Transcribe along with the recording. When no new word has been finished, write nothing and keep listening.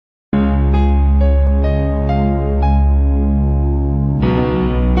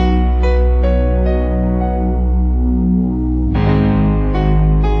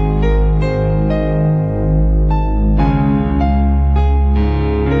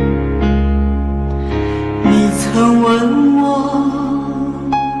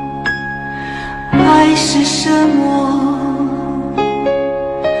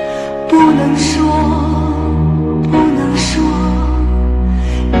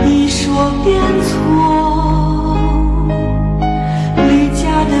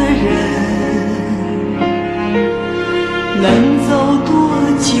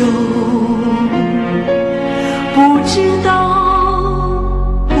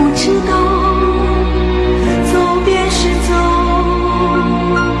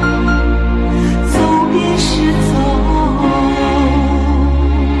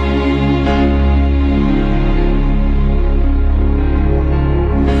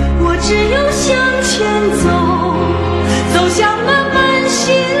只有向前走，走向那满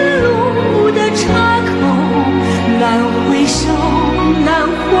心路的岔口，难回首，难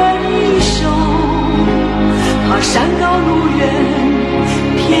回首，怕山高路远，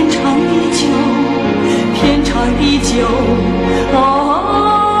天长地久，天长地久。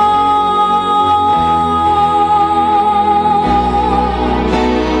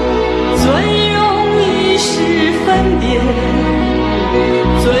最容易是分别，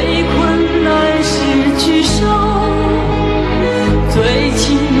最困难是聚首，最亲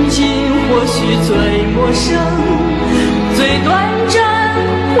近或许最陌生，最短暂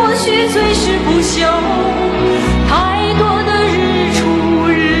或许最是不朽。太多的日出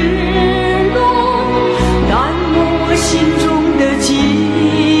日落，淡漠我心中的记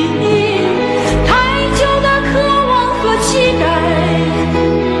忆，太久的渴望和期待，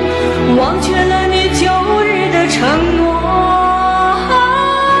忘却了你旧日的承诺。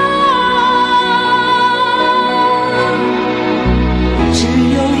只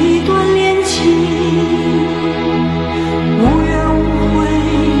有一段恋情，无怨无悔，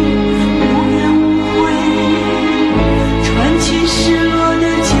无怨无悔，串起失落的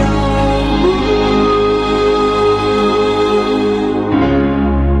脚步。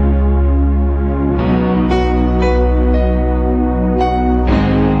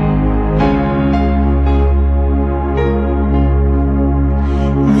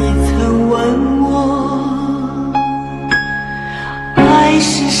你曾问我爱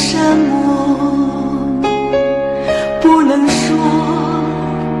是什么，不能说，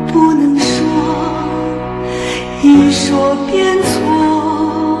不能说，一说便错，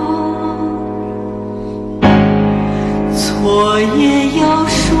错也要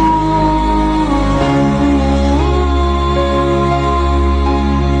说。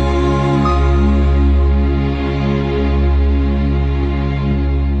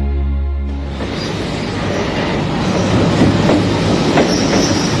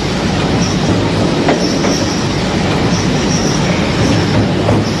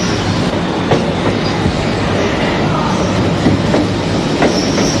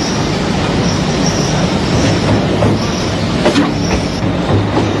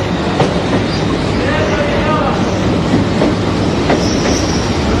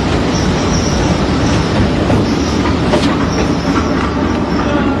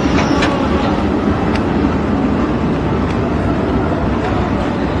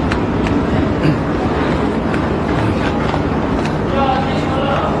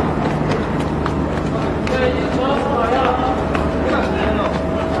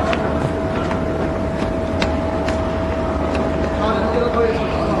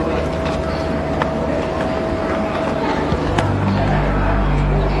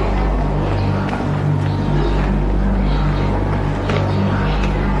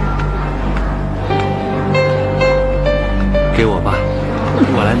给我吧，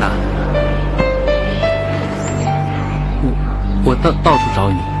我来拿。我到处找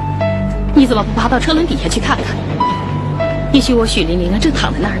你。你怎么不爬到车轮底下去看看？也许我许玲玲正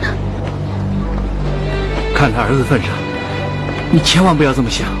躺在那儿呢。看在儿子份上，你千万不要这么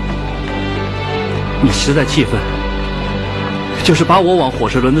想。你实在气愤，就是把我往火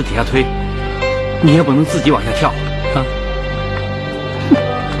车轮子底下推，你也不能自己往下跳啊！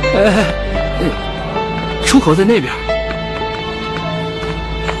出口在那边。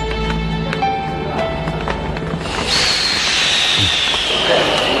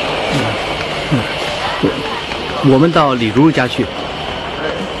我们到李如如家去，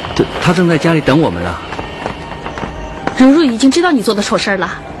她正在家里等我们呢。如如已经知道你做的丑事了。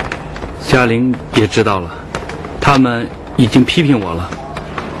嘉玲也知道了，他们已经批评我了。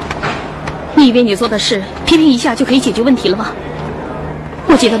你以为你做的事批评一下就可以解决问题了吗？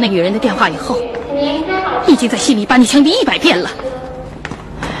我接到那个女人的电话以后，已经在心里把你枪毙100遍了。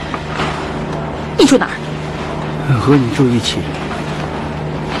你住哪儿？和你住一起。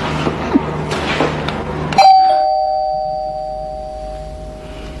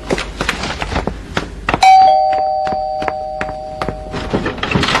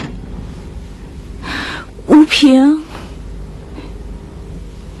吴平，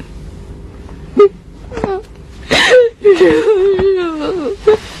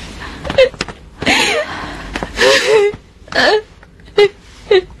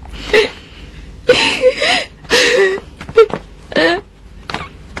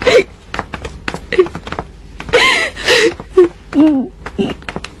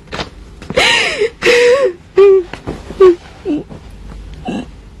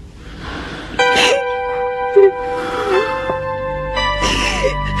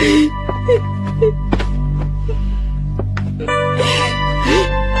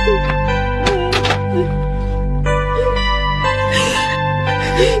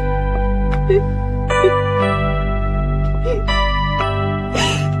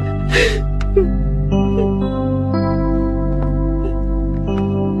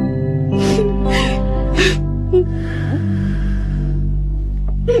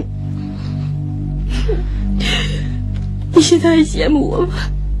羡慕我吗？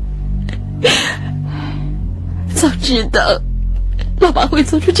早知道老爸会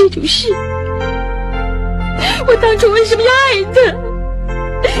做出这种事，我当初为什么要爱他？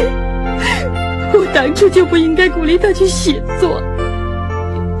我当初就不应该鼓励他去写作。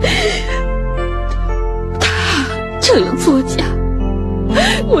他成了作家，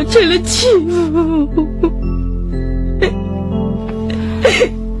我成了弃妇。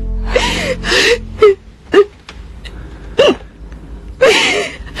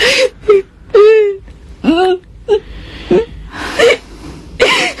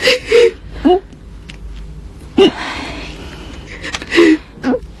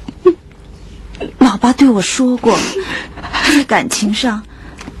老爸对我说过，在感情上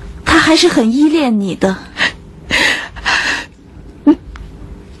他还是很依恋你的。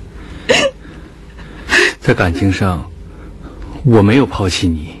在感情上我没有抛弃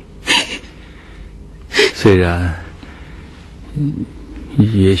你，虽然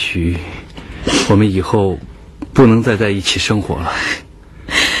也许我们以后不能再在一起生活了，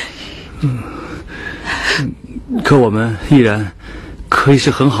可我们依然可以是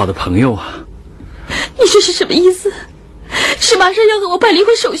很好的朋友啊。你这是什么意思？是马上要和我办离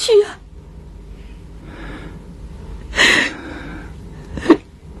婚手续啊？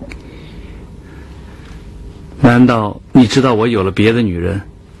难道你知道我有了别的女人，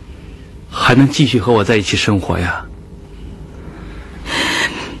还能继续和我在一起生活呀？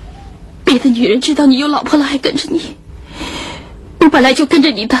别的女人知道你有老婆了还跟着你，我本来就跟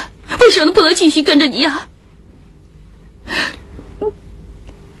着你的，为什么不能继续跟着你呀？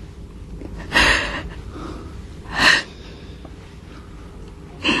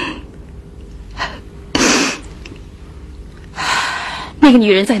那个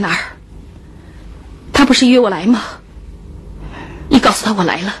女人在哪儿？她不是约我来吗？你告诉她我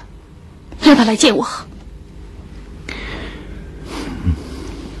来了，让她来见我。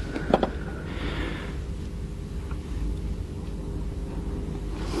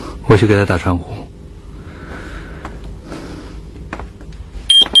我去给她打传呼。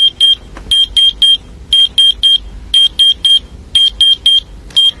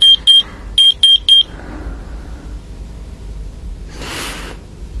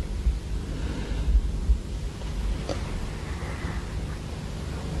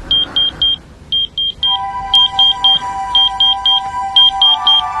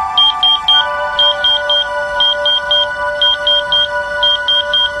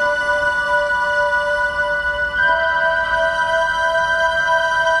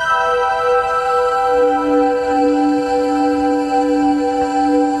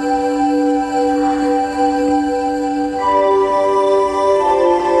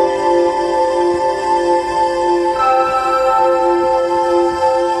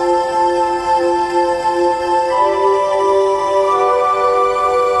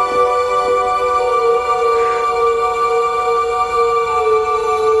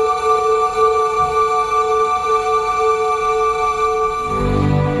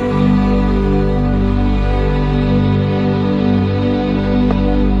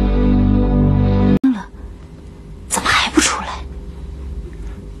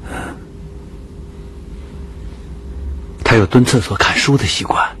他有蹲厕所看书的习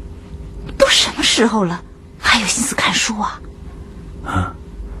惯。都什么时候了，还有心思看书啊？啊，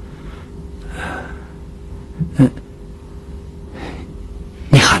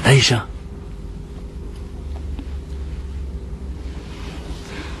你喊他一声。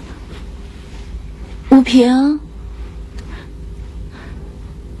吴平，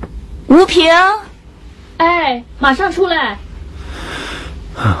吴平，哎，马上出来。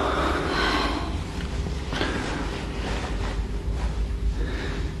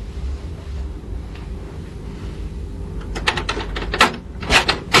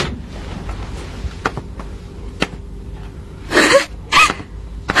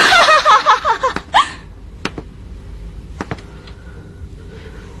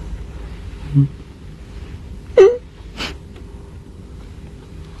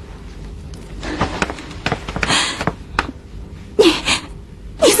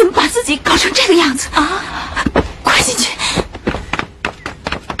你怎么把自己搞成这个样子啊？快进去！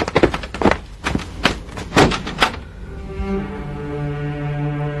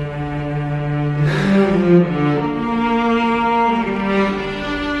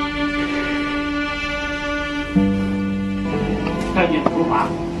看见处罚，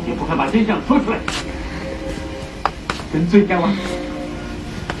也不肯把真相说出来，跟罪该忘，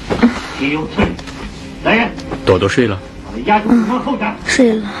岂有此理！来人，朵朵睡了。把他押入公堂候斩。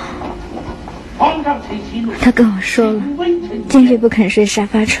睡了。皇上谁息怒？他跟我说了，坚决不肯睡沙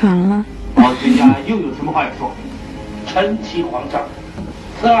发床了。老人家又有什么话要说？陈其皇上，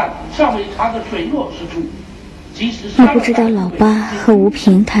此案尚未查个水落石出。我不知道老八和吴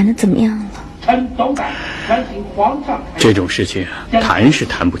平谈得怎么样了。臣斗胆专请皇上。这种事情谈是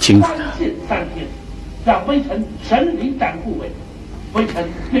谈不清楚的。3天，让微臣审理胆部委。微臣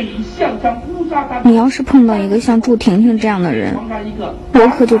愿以项上乌纱单。你要是碰到一个像祝婷婷这样的人，我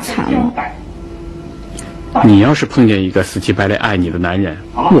可就惨了。你要是碰见一个死乞白赖爱你的男人，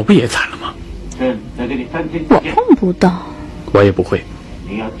我不也惨了吗？再给你3天。我碰不到。我也不会。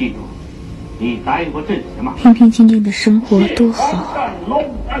你要记住，你答应过朕什么？平平静静的生活多好。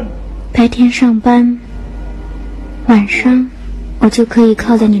白天上班，晚上我就可以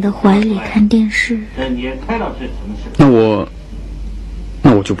靠在你的怀里看电视。朕也猜到是什么事。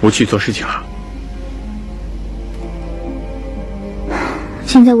那我就不去做事情了。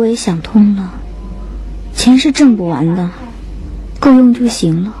现在我也想通了，钱是挣不完的，够用就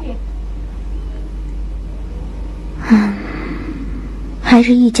行了。还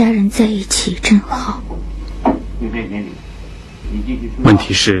是一家人在一起真好。问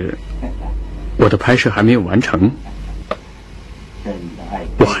题是，我的拍摄还没有完成，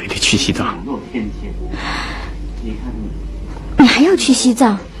我还得去西藏。你还要去西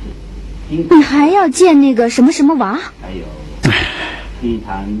藏？你还要见那个什么什么娃？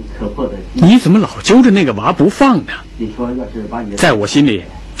你怎么老揪着那个娃不放呢？在我心里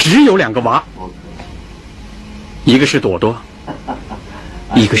只有2个娃，一个是朵朵，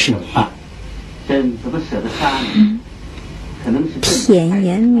一个是你。朕怎么舍得杀你？可能是甜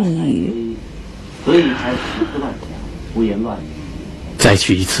言蜜语，所以才胡思乱想，胡言乱语。再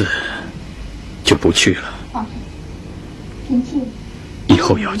去一次就不去了。以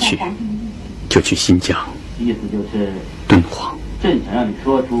后要去就去新疆，意思就是敦煌。朕想让你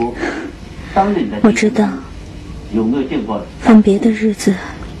说出当日你在我知道有没有见过分别的日子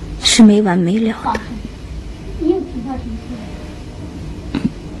是没完没了的。你有提到什么事？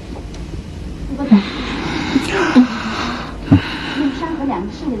如果短用山河2个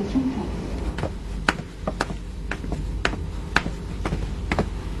世界的凶手。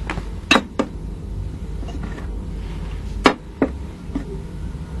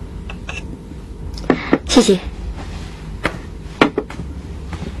谢谢。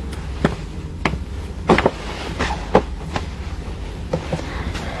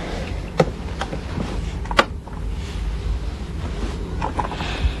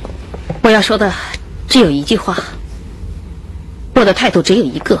我要说的只有一句话，我的态度只有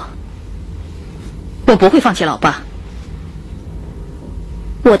一个，我不会放弃老爸。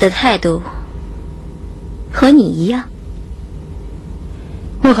我的态度和你一样。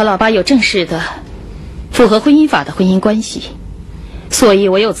我和老爸有正式的、符合婚姻法的婚姻关系，所以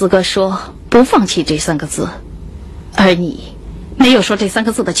我有资格说不放弃这3个字，而你没有说这3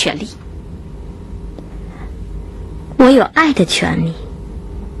个字的权利。我有爱的权利。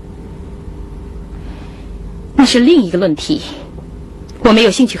那是另一个论题，我没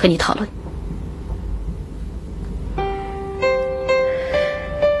有兴趣和你讨论。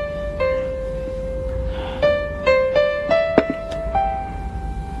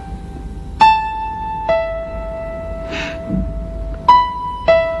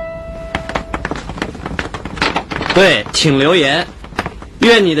对，请留言。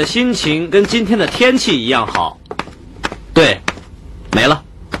愿你的心情跟今天的天气一样好。对，没了。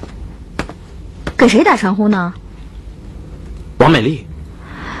给谁打传呼呢？王美丽。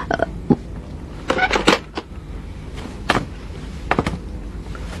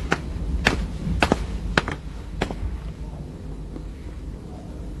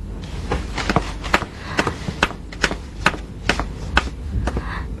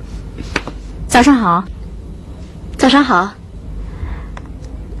早上好。早上好。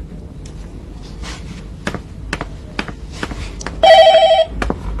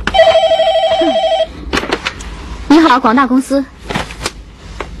你好，广大公司。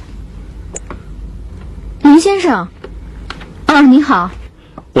林先生。你好。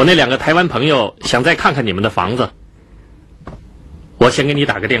我那2个台湾朋友想再看看你们的房子，我先给你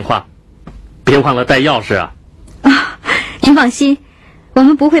打个电话，别忘了带钥匙啊。您放心，我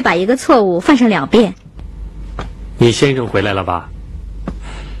们不会把一个错误犯上2遍。你先生回来了吧？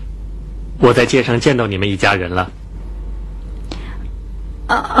我在街上见到你们一家人了。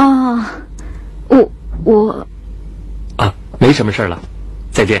我没什么事了，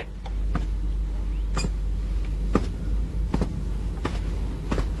再见。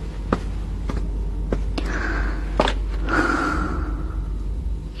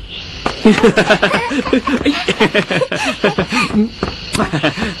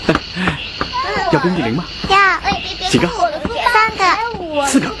要冰激凌吗？要。几个？ 3个。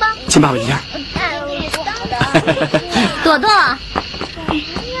4个，请爸爸一下。朵朵，爸，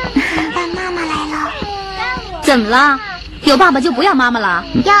妈妈来了。怎么了？有爸爸就不要妈妈了？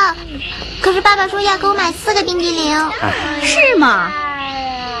要，可是爸爸说要给我买4个冰激凌。是吗？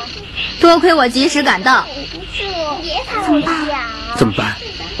多亏我及时赶到。怎么办？怎么办？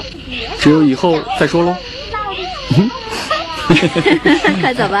只有以后再说喽。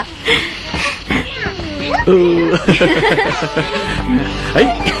快走吧。哎，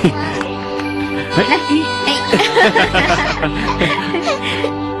来，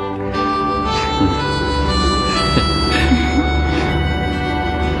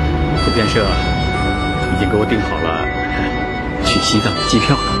这边社已经给我订好了去西藏的机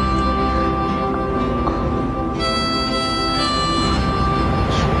票了。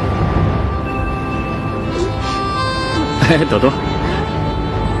朵朵，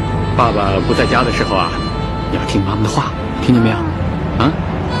爸爸不在家的时候啊，你要听妈妈的话，听见没有？啊？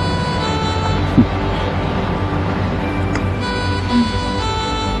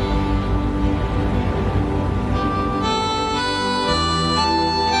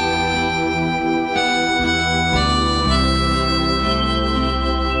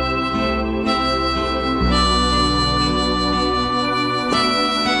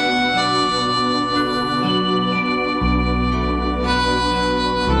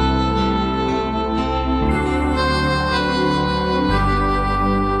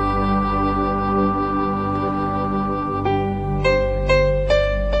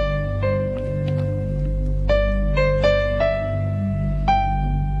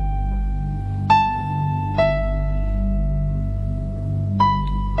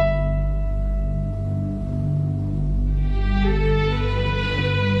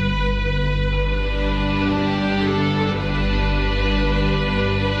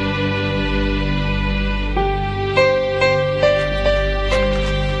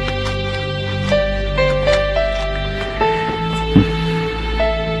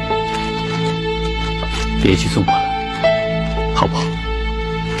别去送我了，好不好？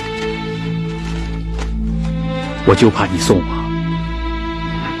我就怕你送我，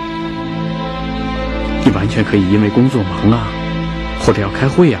你完全可以因为工作忙啊，或者要开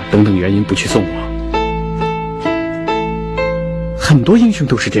会啊等等原因不去送我。很多英雄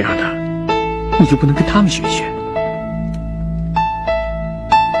都是这样的，你就不能跟他们学一学？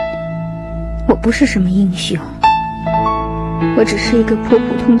我不是什么英雄，我只是一个普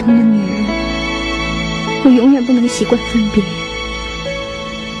普通通的女人。我永远不能习惯分别。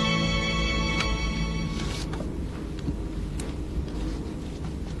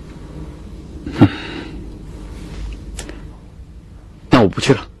那我不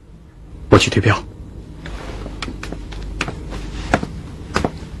去了，我去退票。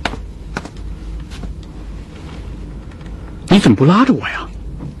你怎么不拉着我呀？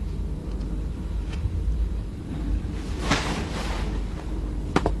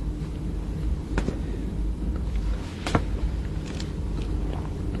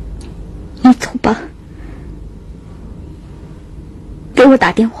你走吧，给我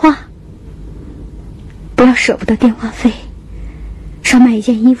打电话，不要舍不得电话费，少买一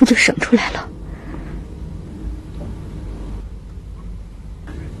件衣服就省出来了。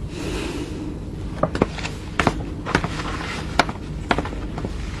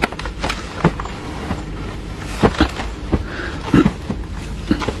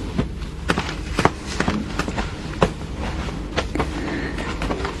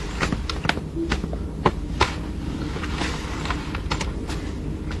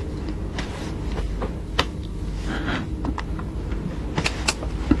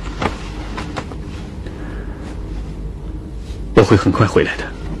我会很快回来的，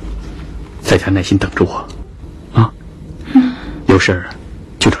在家耐心等着我，啊，有事儿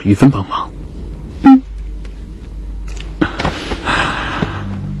就找玉芬帮忙。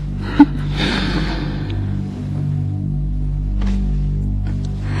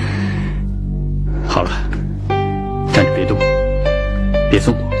好了，站着别动，别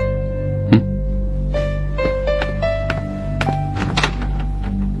送我。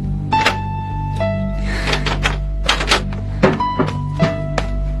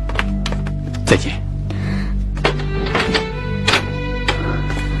再见。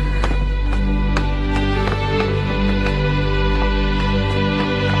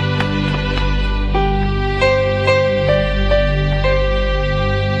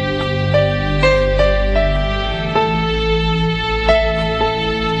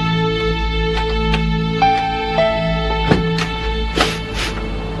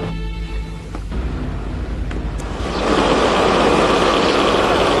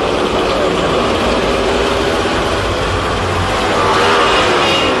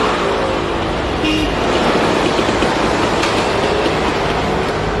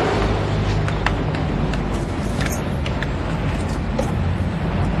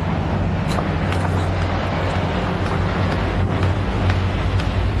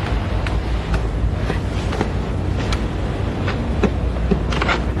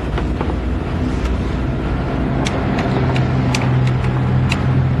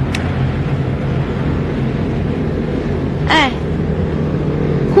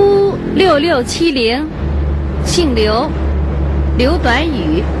6670，姓刘，刘短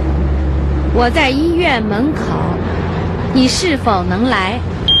语。我在医院门口，你是否能来？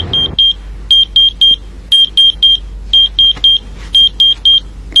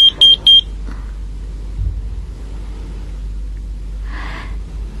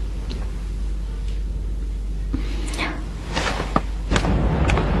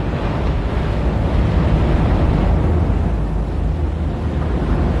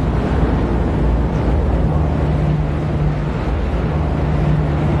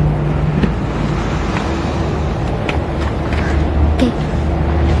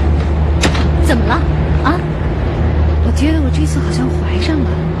怎么了？啊？我觉得我这次好像怀上了。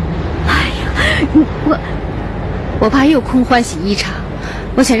哎呀，我怕又空欢喜一场，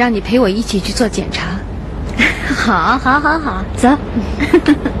我想让你陪我一起去做检查。好，好，好，好，走。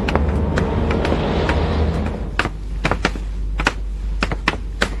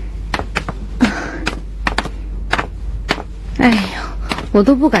哎呀，我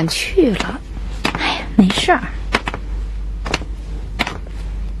都不敢去了。哎呀，没事儿。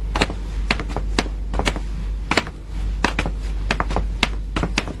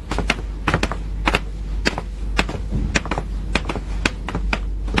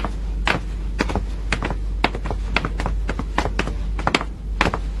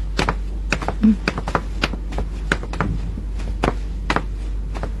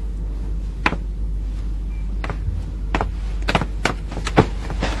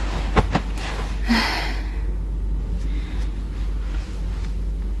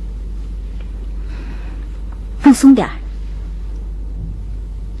放松点儿，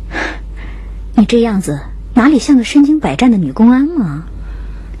你这样子哪里像个身经百战的女公安啊？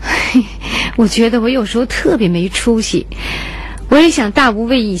我觉得我有时候特别没出息，我也想大无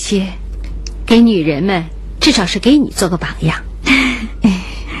畏一些，给女人们，至少是给你做个榜样。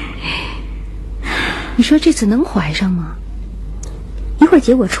你说这次能怀上吗？一会儿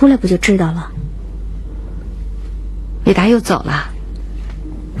结果出来不就知道了？伟达又走了。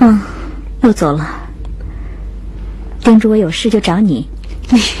嗯，又走了。叮嘱我有事就找你。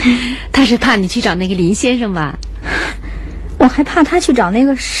他是怕你去找那个林先生吧？我还怕他去找那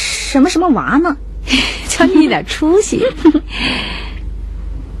个什么什么娃呢。瞧你一点出息。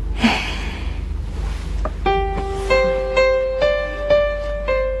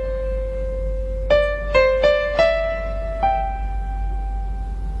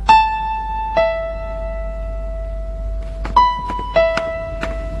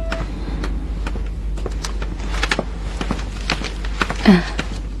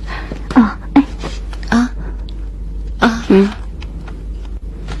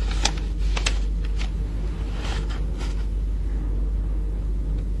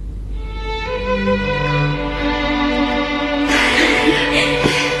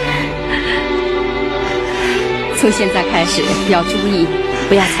从现在开始要注意，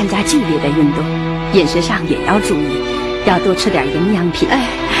不要参加剧烈的运动，饮食上也要注意，要多吃点营养品。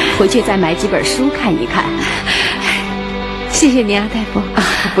回去再买几本书看一看。谢谢您啊，大夫。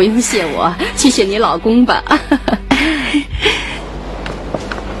不用谢我，去谢你老公吧。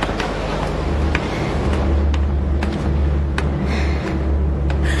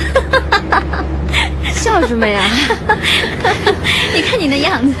笑什么呀？你看你那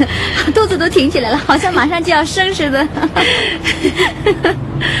样子，肚子都挺起来了，好像马上就要生似的。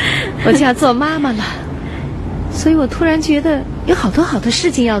我就要做妈妈了，所以我突然觉得有好多好多事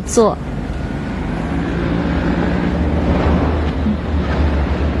情要做。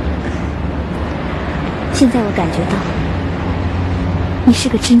现在我感觉到，你是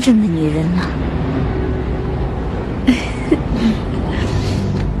个真正的女人了。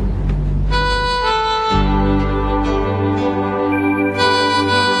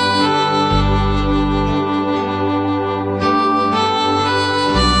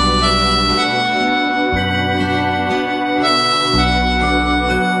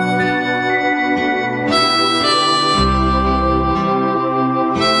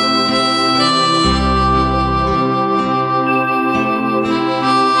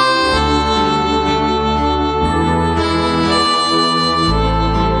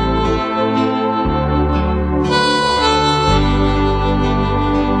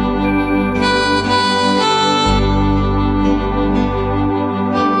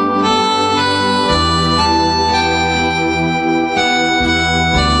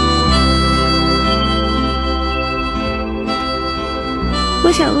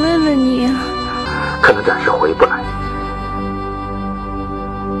我想问问你啊，可能暂时回不来。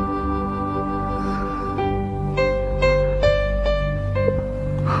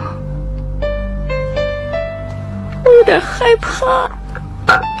我有点害怕。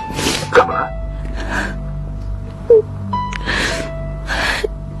怎么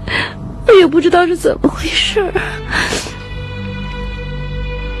我也不知道是怎么回事，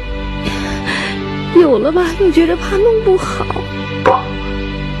有了吧，又觉着怕弄不好。不，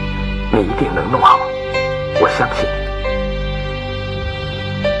你一定能弄好，我相信你。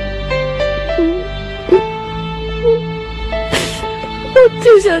我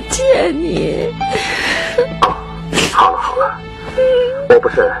就想见你。好了好了，我不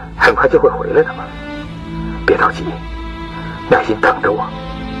是很快就会回来的吗？别着急，耐心等着我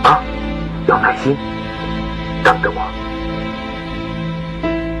啊，要耐心等着我。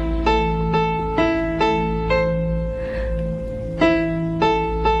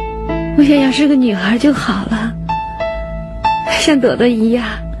我想要是个女孩就好了，像朵朵一样。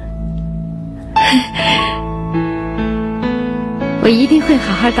我一定会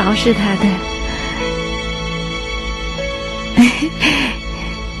好好捯饬她的。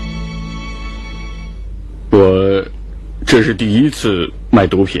我这是第一次卖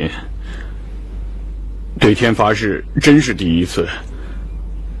毒品，对天发誓，真是第一次。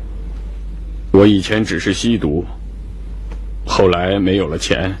我以前只是吸毒，后来没有了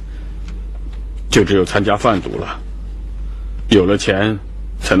钱，就只有参加贩毒了。有了钱，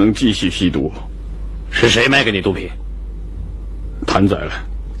才能继续吸毒。是谁卖给你毒品？谭仔了。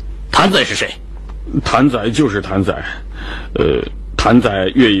谭仔是谁？谭仔就是谭仔，谭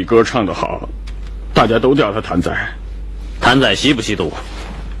仔粤语歌唱得好，大家都叫他谭仔。谭仔吸不吸毒？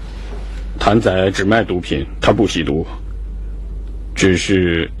谭仔只卖毒品，他不吸毒。只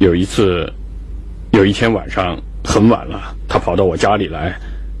是有一天晚上很晚了，他跑到我家里来，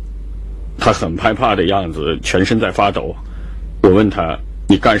他很害怕的样子，全身在发抖。我问他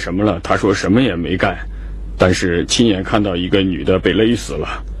你干什么了？他说什么也没干，但是亲眼看到一个女的被勒死了，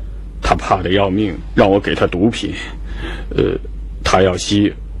他怕得要命，让我给他毒品。他要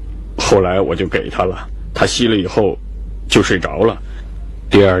吸，后来我就给他了，他吸了以后就睡着了。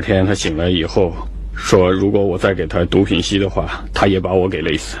第二天他醒来以后说，如果我再给他毒品吸的话，他也把我给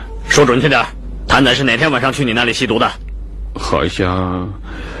勒死。说准确点，谭仔是哪天晚上去你那里吸毒的？好像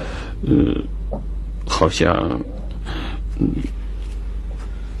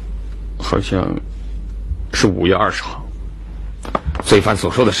是5月20号。罪犯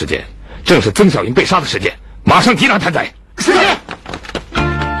所说的时间正是曾小云被杀的时间，马上缉拿谭仔。是。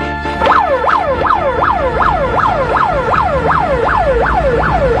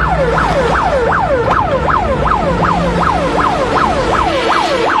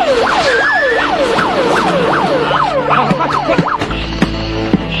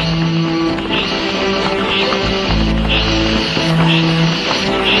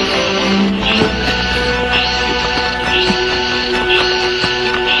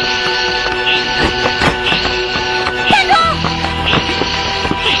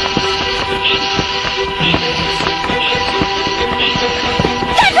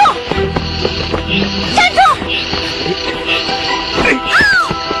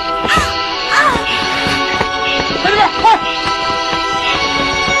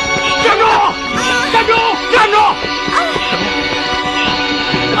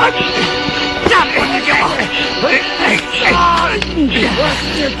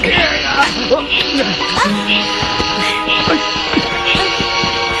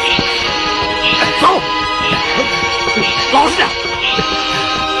走，老实点。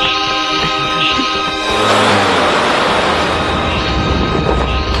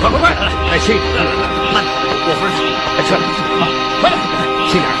快，来，轻点，慢点，我扶着他，来，快点，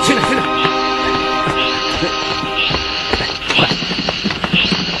轻点。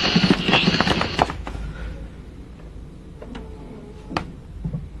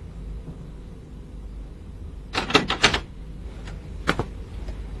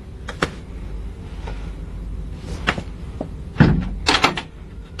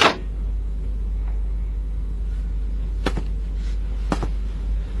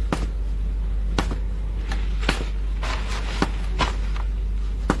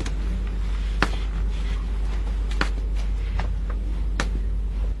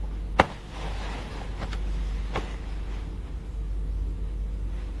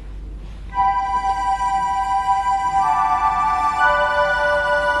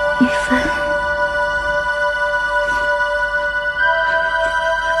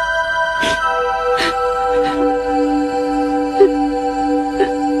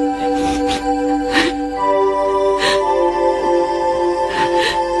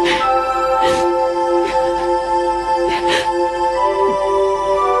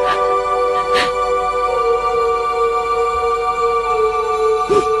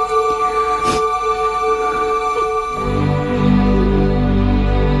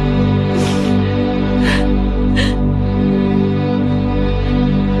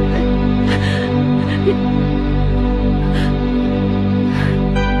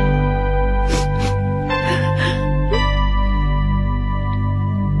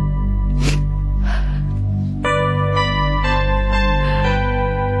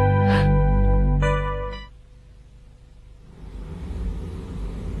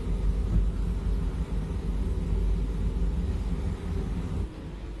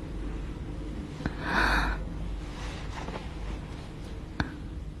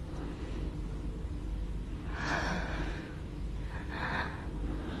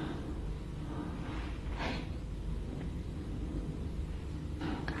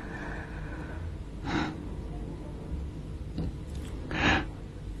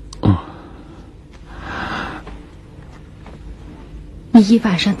你一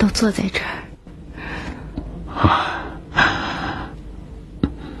晚上都坐在这儿。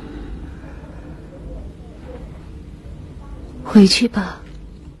回去吧，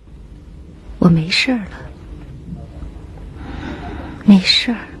我没事了，没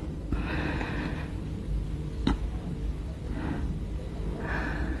事儿。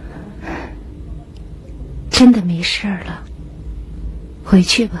真的没事儿了，回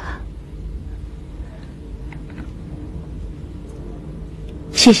去吧。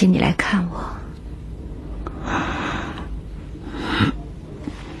谢谢你来看我。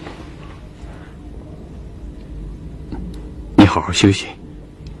你好好休息，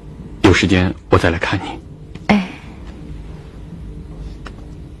有时间我再来看你。哎。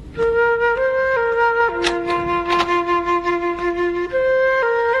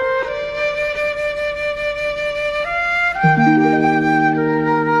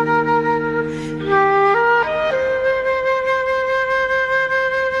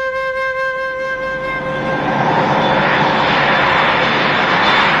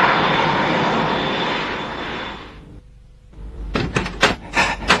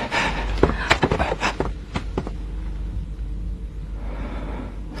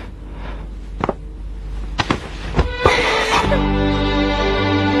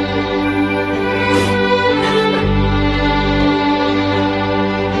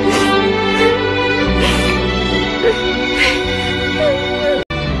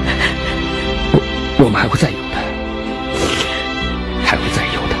我们还会再有的，还会再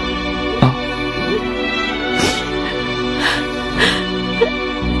有的，啊！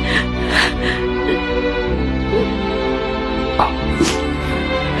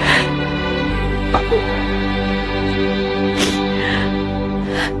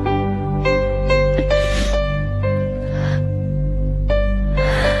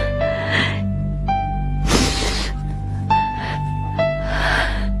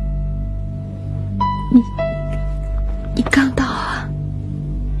你刚到啊？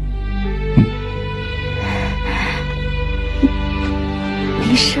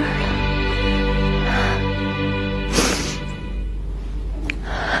没事儿了。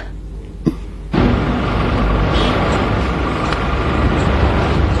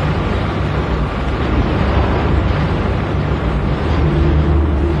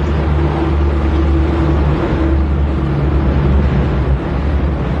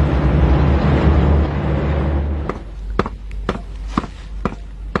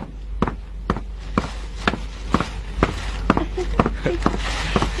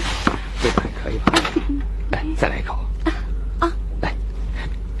这个还可以吧？来，再来一口。啊，来，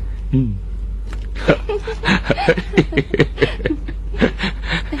嗯。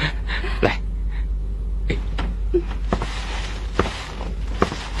来，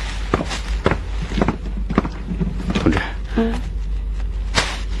同志，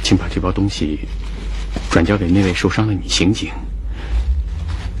请把这包东西转交给那位受伤的女刑警，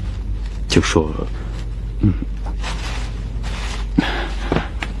就说，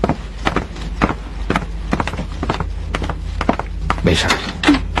没事儿。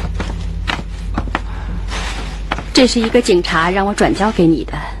这是一个警察让我转交给你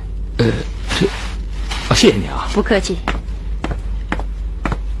的。谢谢你啊。不客气。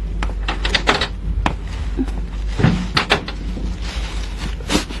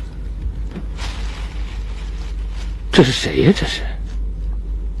这是谁呀？这是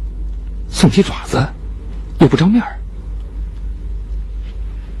送起爪子，又不着面儿。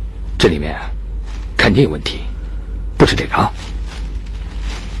这里面肯定有问题，不是这个啊。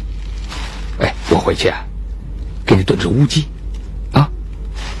哎，我回去啊，给你炖只乌鸡，啊，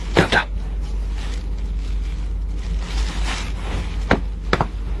等着。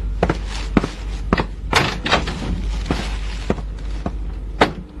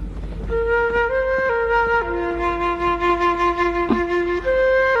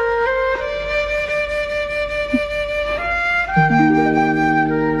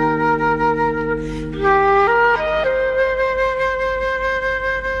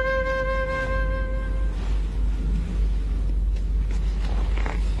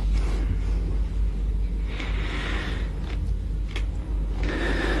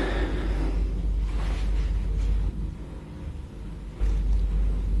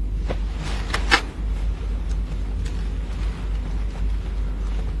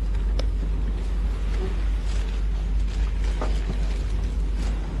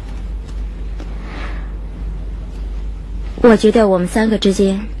我觉得我们三个之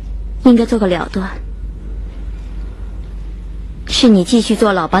间应该做个了断，是你继续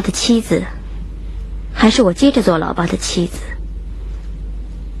做老爸的妻子，还是我接着做老爸的妻子？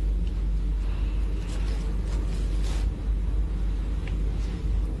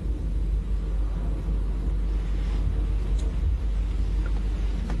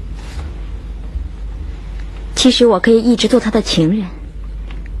其实我可以一直做他的情人，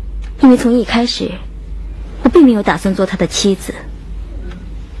因为从一开始我并没有打算做他的妻子。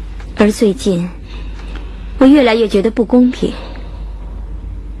而最近我越来越觉得不公平，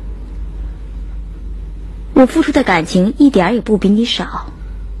我付出的感情一点也不比你少，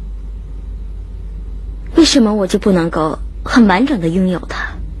为什么我就不能够很完整的拥有它？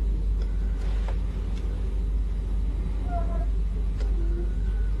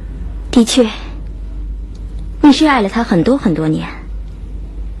的确，你是爱了他很多很多年，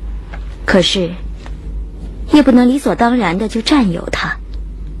可是也不能理所当然的就占有他。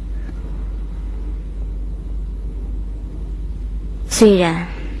虽然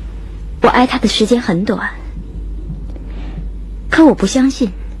我爱他的时间很短，可我不相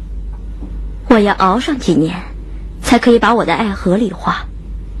信我要熬上几年才可以把我的爱合理化。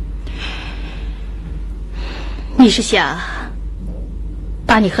你是想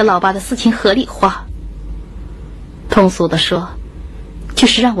把你和老爸的私情合理化？通俗的说，就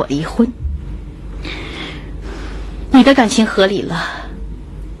是让我离婚。你的感情合理了，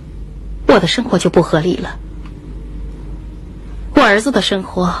我的生活就不合理了。我儿子的生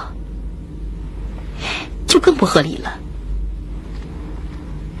活就更不合理了。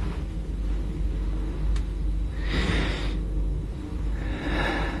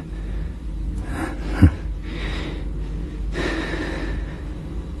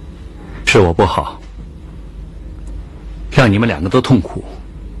是我不好，让你们两个都痛苦。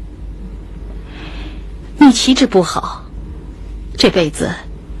你气质不好，这辈子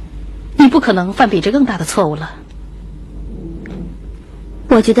你不可能犯比这更大的错误了。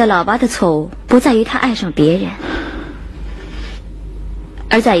我觉得老八的错误不在于他爱上别人，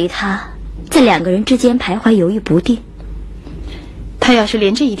而在于他在两个人之间徘徊犹豫不定。他要是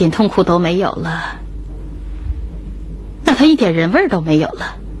连这一点痛苦都没有了，那他一点人味儿都没有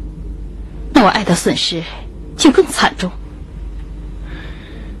了，那我爱的损失就更惨重。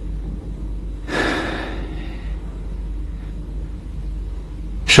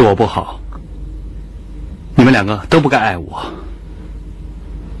是我不好，你们两个都不该爱我。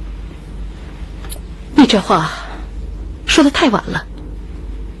你这话说得太晚了。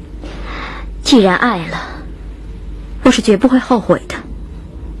既然爱了，我是绝不会后悔的。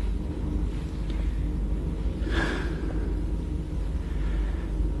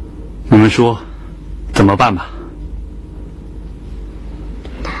你们说怎么办吧？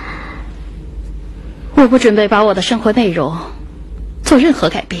我不准备把我的生活内容做任何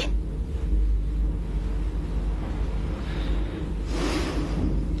改变。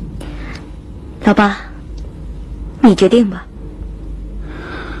老爸，你决定吧。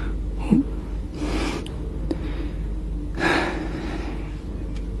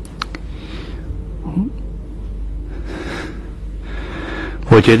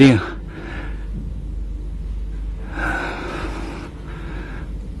我决定，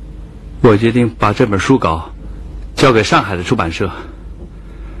把这本书稿交给上海的出版社。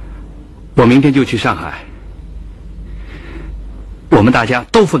我明天就去上海，我们大家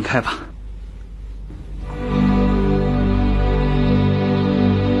都分开吧。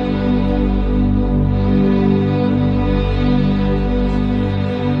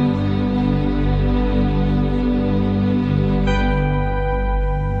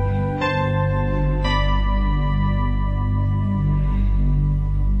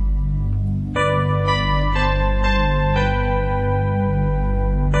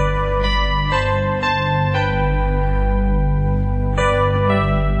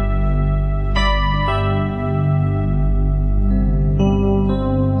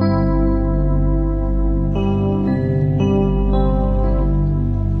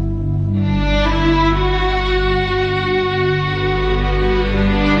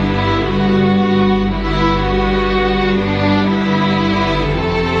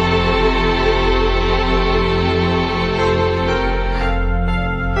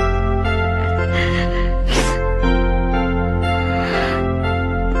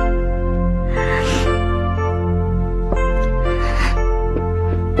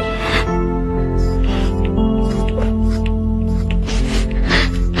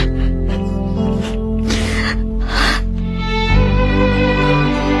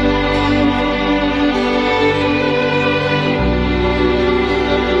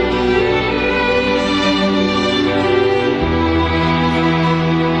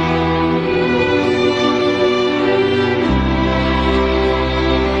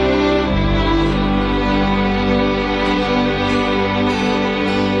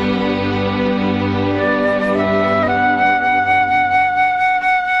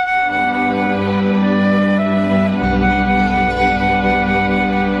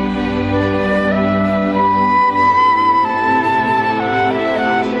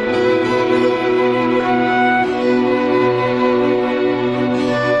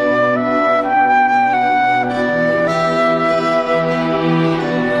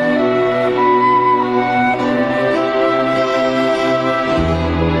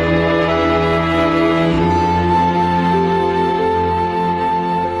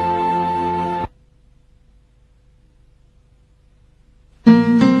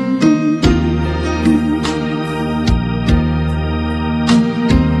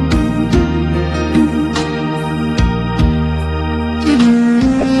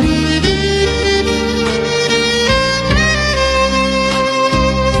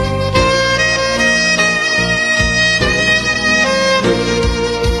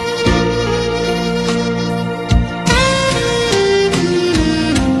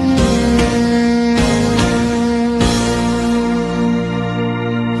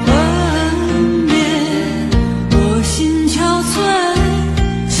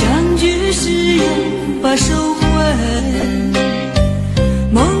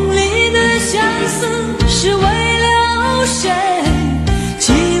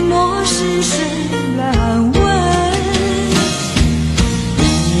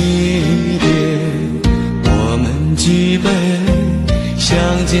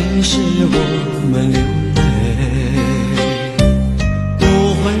见时我们流泪，不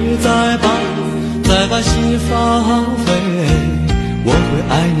会再把心放飞，我会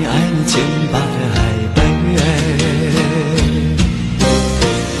爱你千百倍。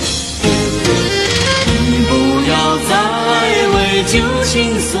你不要再为旧情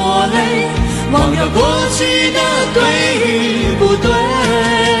所累，忘掉过去的对与不对。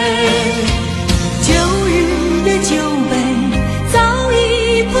旧日的酒杯早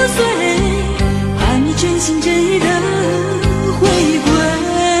已破碎，盼你真心真意的回归。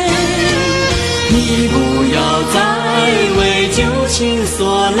你不要再为旧情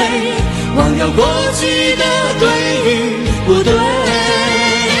所累，忘掉过去的对与不对。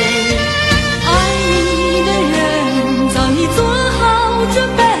爱你的人早已做好准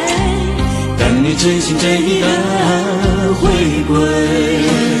备，等你真心真意的